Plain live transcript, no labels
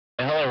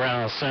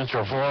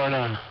Central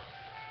Florida.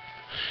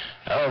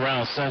 All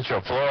around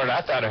Central Florida.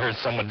 I thought I heard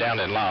someone down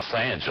in Los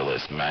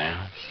Angeles,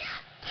 man.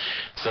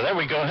 So there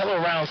we go.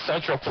 Hello around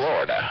Central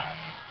Florida.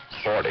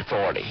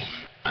 4040.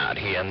 Out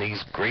here in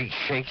these great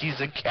shakies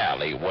of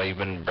Cali,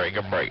 waving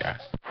breaker breaker.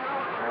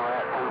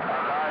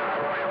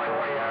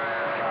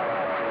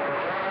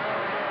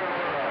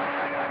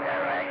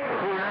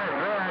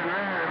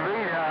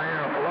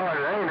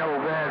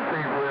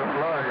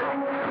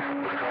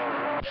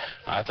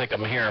 I think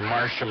I'm hearing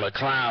Marshall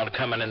McLeod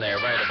coming in there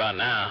right about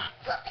now.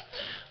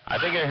 I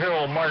think I hear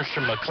old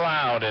Marshall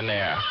McLeod in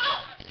there.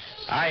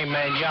 Hey,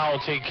 man, y'all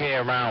take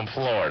care around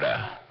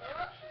Florida.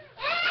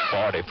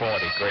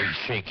 4040, great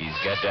shakies,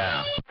 get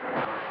down.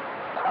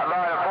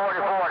 About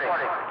 4040.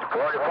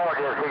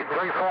 4040 is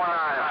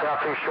 349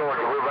 Southeast Shore.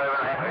 We're moving.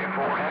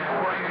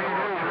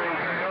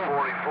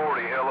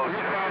 4040, hello,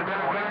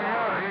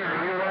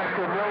 You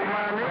actually broke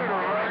my needle,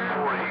 right?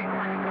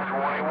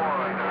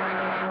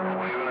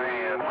 21, waving a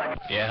hand.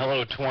 Yeah,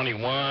 hello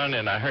 21,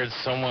 and I heard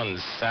someone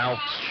South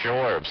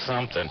Shore of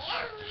something.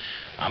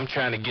 I'm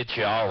trying to get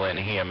you all in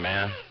here,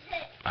 man.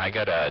 I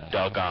got a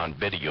doggone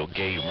video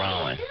game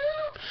rolling.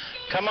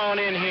 Come on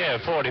in here,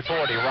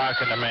 4040,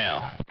 rocking the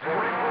mail.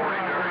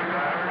 4040, dirty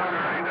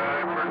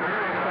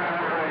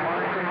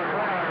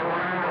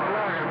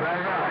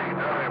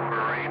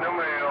diaper in the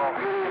mail.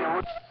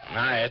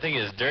 I think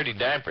it's Dirty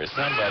Diaper,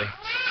 somebody.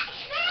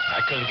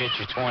 I couldn't get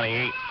you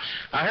 28.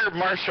 I heard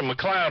Marshall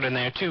McLeod in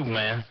there too,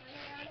 man.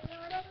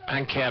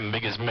 I'm Captain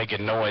Big is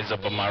making noise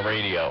up on my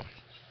radio.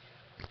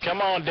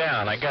 Come on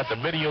down. I got the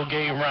video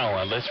game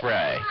rolling. Let's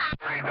ride.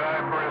 Dirty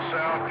diaper in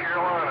South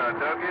Carolina.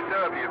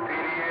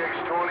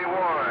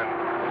 WWPDX21.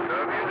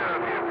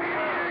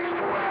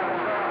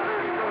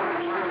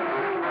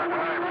 WWPDX21.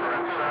 Diaper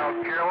in South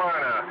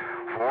Carolina.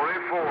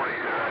 4040.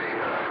 Dirty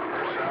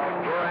diaper South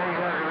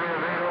Carolina.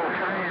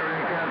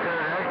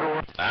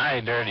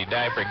 Aye, Dirty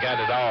Diaper got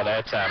it all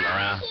that time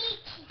around.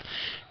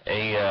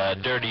 A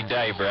Dirty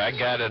Diaper, I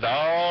got it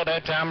all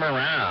that time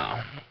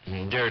around.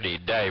 Dirty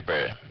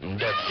Diaper,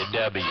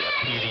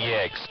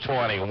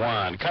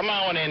 WWPDX21. Come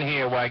on in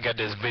here while I got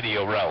this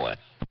video rolling.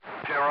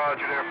 Yeah,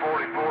 Roger there,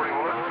 4040.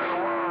 Well, let's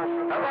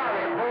go.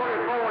 About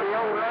 4040,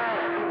 old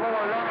man.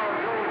 More long.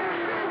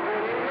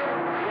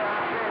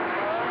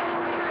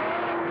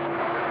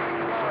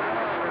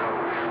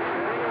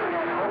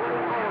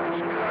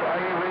 Why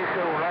you be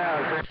so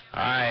loud, sir?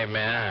 Aye,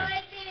 man.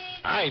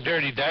 Aye,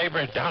 Dirty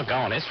Diaper.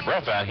 Doggone, it's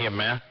rough out here,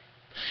 man.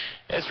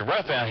 It's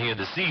rough out here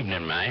this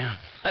evening, man.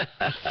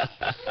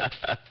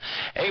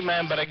 Hey,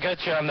 man, but I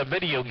got you on the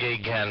video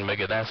gig, Ken,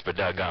 because that's for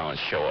doggone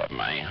short,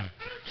 man.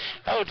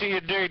 Hello to you,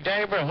 Dirty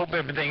Diaper. Hope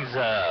everything's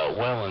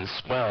well and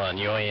swell on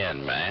your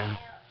end, man.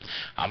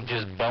 I'm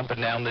just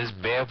bumping down this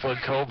barefoot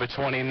Cobra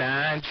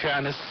 29,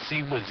 trying to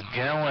see what's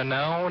going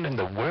on in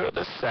the world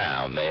of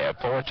sound there,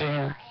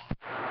 410.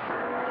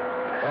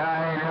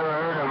 I ain't never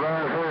heard of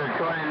Barefoot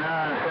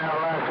 29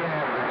 sound like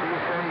that, but you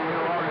say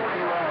you want to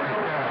see all this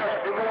stuff.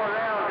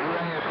 You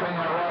ain't seen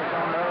what's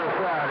on the other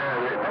side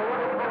of it.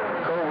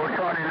 Cobra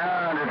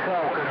 29 is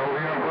talking over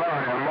here in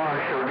Florida.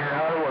 Marshall, get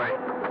out of the way.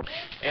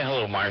 Hey,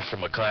 hello, Marshall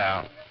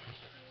McLeod.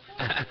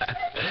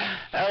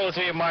 Hello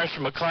to you,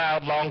 Marshall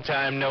McLeod. Long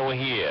time no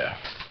here.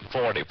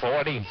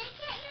 4040.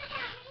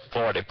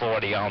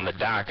 4040 on the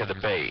dock of the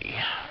bay.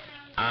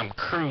 I'm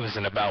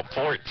cruising about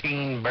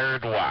 14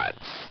 bird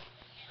watts.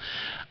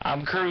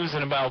 I'm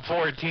cruising about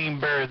 14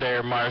 bird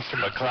there, Marshall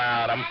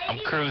McLeod. I'm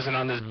cruising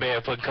on this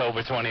barefoot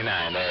Cobra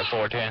 29 there,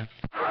 410.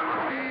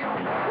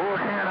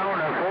 410 on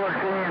the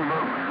 14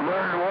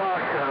 bird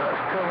watch,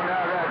 coming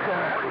out that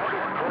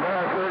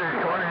Barefoot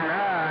at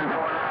 29.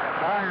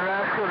 Hi,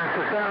 Rascal.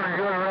 It's sounding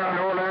good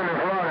around Orlando,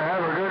 Florida.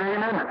 Have a good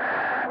evening.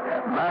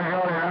 By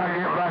golly, I'll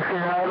get back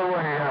here out of the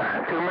way.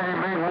 Too many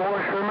big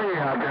boys for me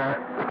out there.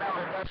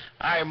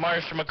 All right,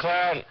 Marshall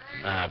McLeod.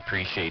 I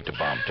appreciate the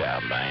bump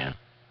down, man.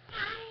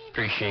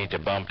 Appreciate the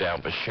bump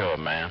down for sure,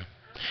 man.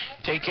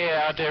 Take care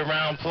out there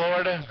around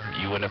Florida.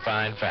 You and a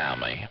fine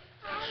family.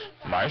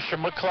 Marshall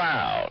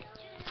McLeod,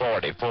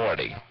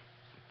 4040.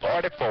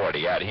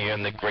 4040 out here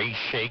in the great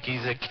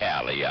shakies of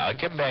Cali. I'll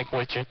get back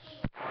with you.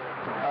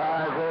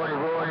 Hi,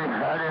 4040.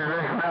 I didn't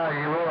recognize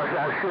your voice.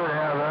 I should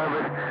have,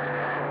 but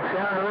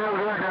sounded real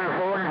good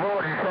there,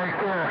 4040.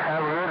 Take care. Have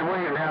a good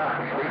week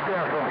now. Be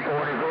careful,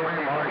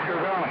 4040.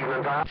 Marshall's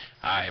on.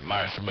 All right,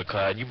 Marshall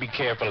McLeod, you be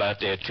careful out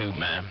there too,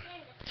 man.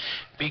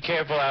 Be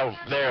careful out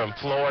there in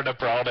Florida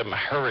for all them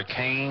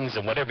hurricanes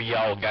and whatever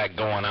y'all got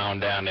going on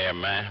down there,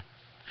 man.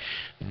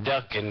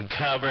 Duck and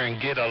cover and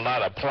get a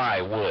lot of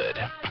plywood.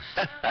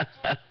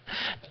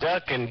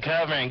 Duck and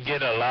cover and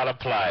get a lot of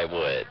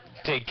plywood.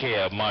 Take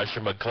care of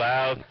Marshall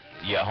McLeod,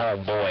 your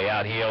homeboy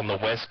out here on the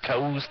West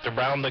Coast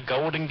around the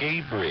Golden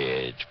Gate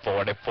Bridge.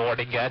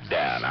 4040 got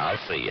down. I'll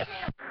see you.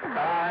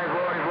 Hi,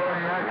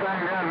 4040. I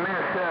think I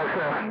missed that.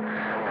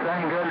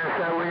 Thank goodness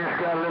that we just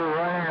got a little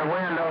rain and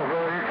wind off of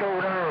it. It's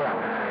over there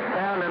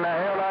pounding the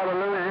hell out of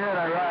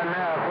Louisiana right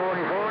now.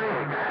 4040.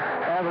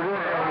 Have a good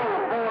day.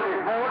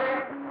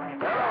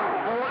 4040.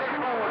 Hello,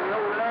 4040.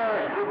 Over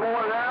there. Good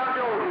morning, Al.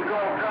 You're going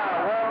to try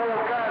one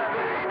more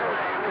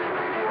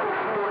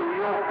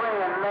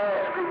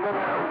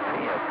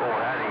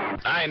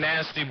Hi,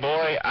 nasty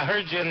boy. I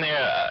heard you in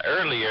there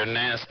earlier,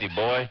 nasty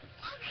boy.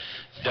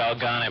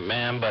 Doggone it,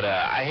 man, but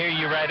I hear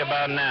you right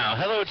about now.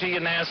 Hello to you,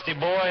 nasty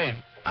boy.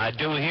 I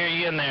do hear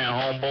you in there,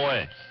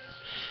 homeboy.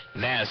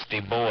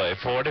 Nasty boy,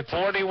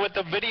 40-40 with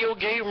the video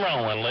game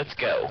rolling. Let's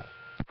go.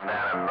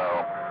 Down and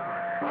low.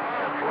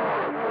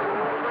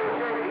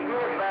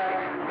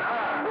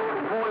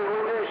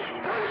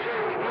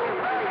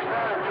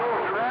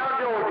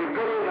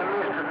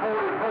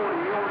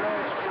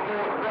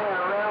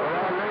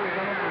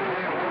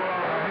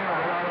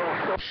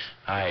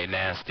 Hi,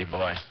 nasty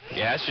boy.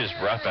 Yeah, it's just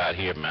rough out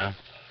here, man.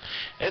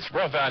 It's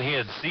rough out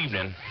here this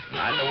evening.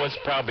 I know it's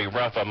probably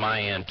rough on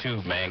my end,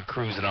 too, man,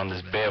 cruising on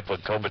this barefoot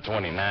Cobra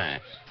 29.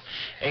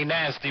 Hey,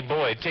 nasty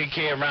boy, take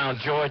care around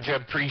Georgia.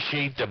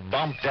 Appreciate the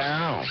bump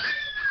down.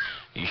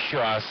 You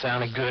sure are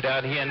sounding good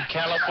out here in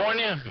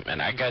California?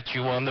 And I got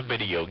you on the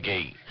video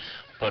gate.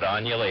 Put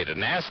on you later.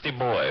 Nasty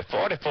boy,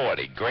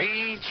 40-40.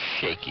 Great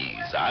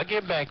shakies. I'll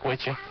get back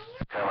with you.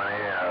 Coming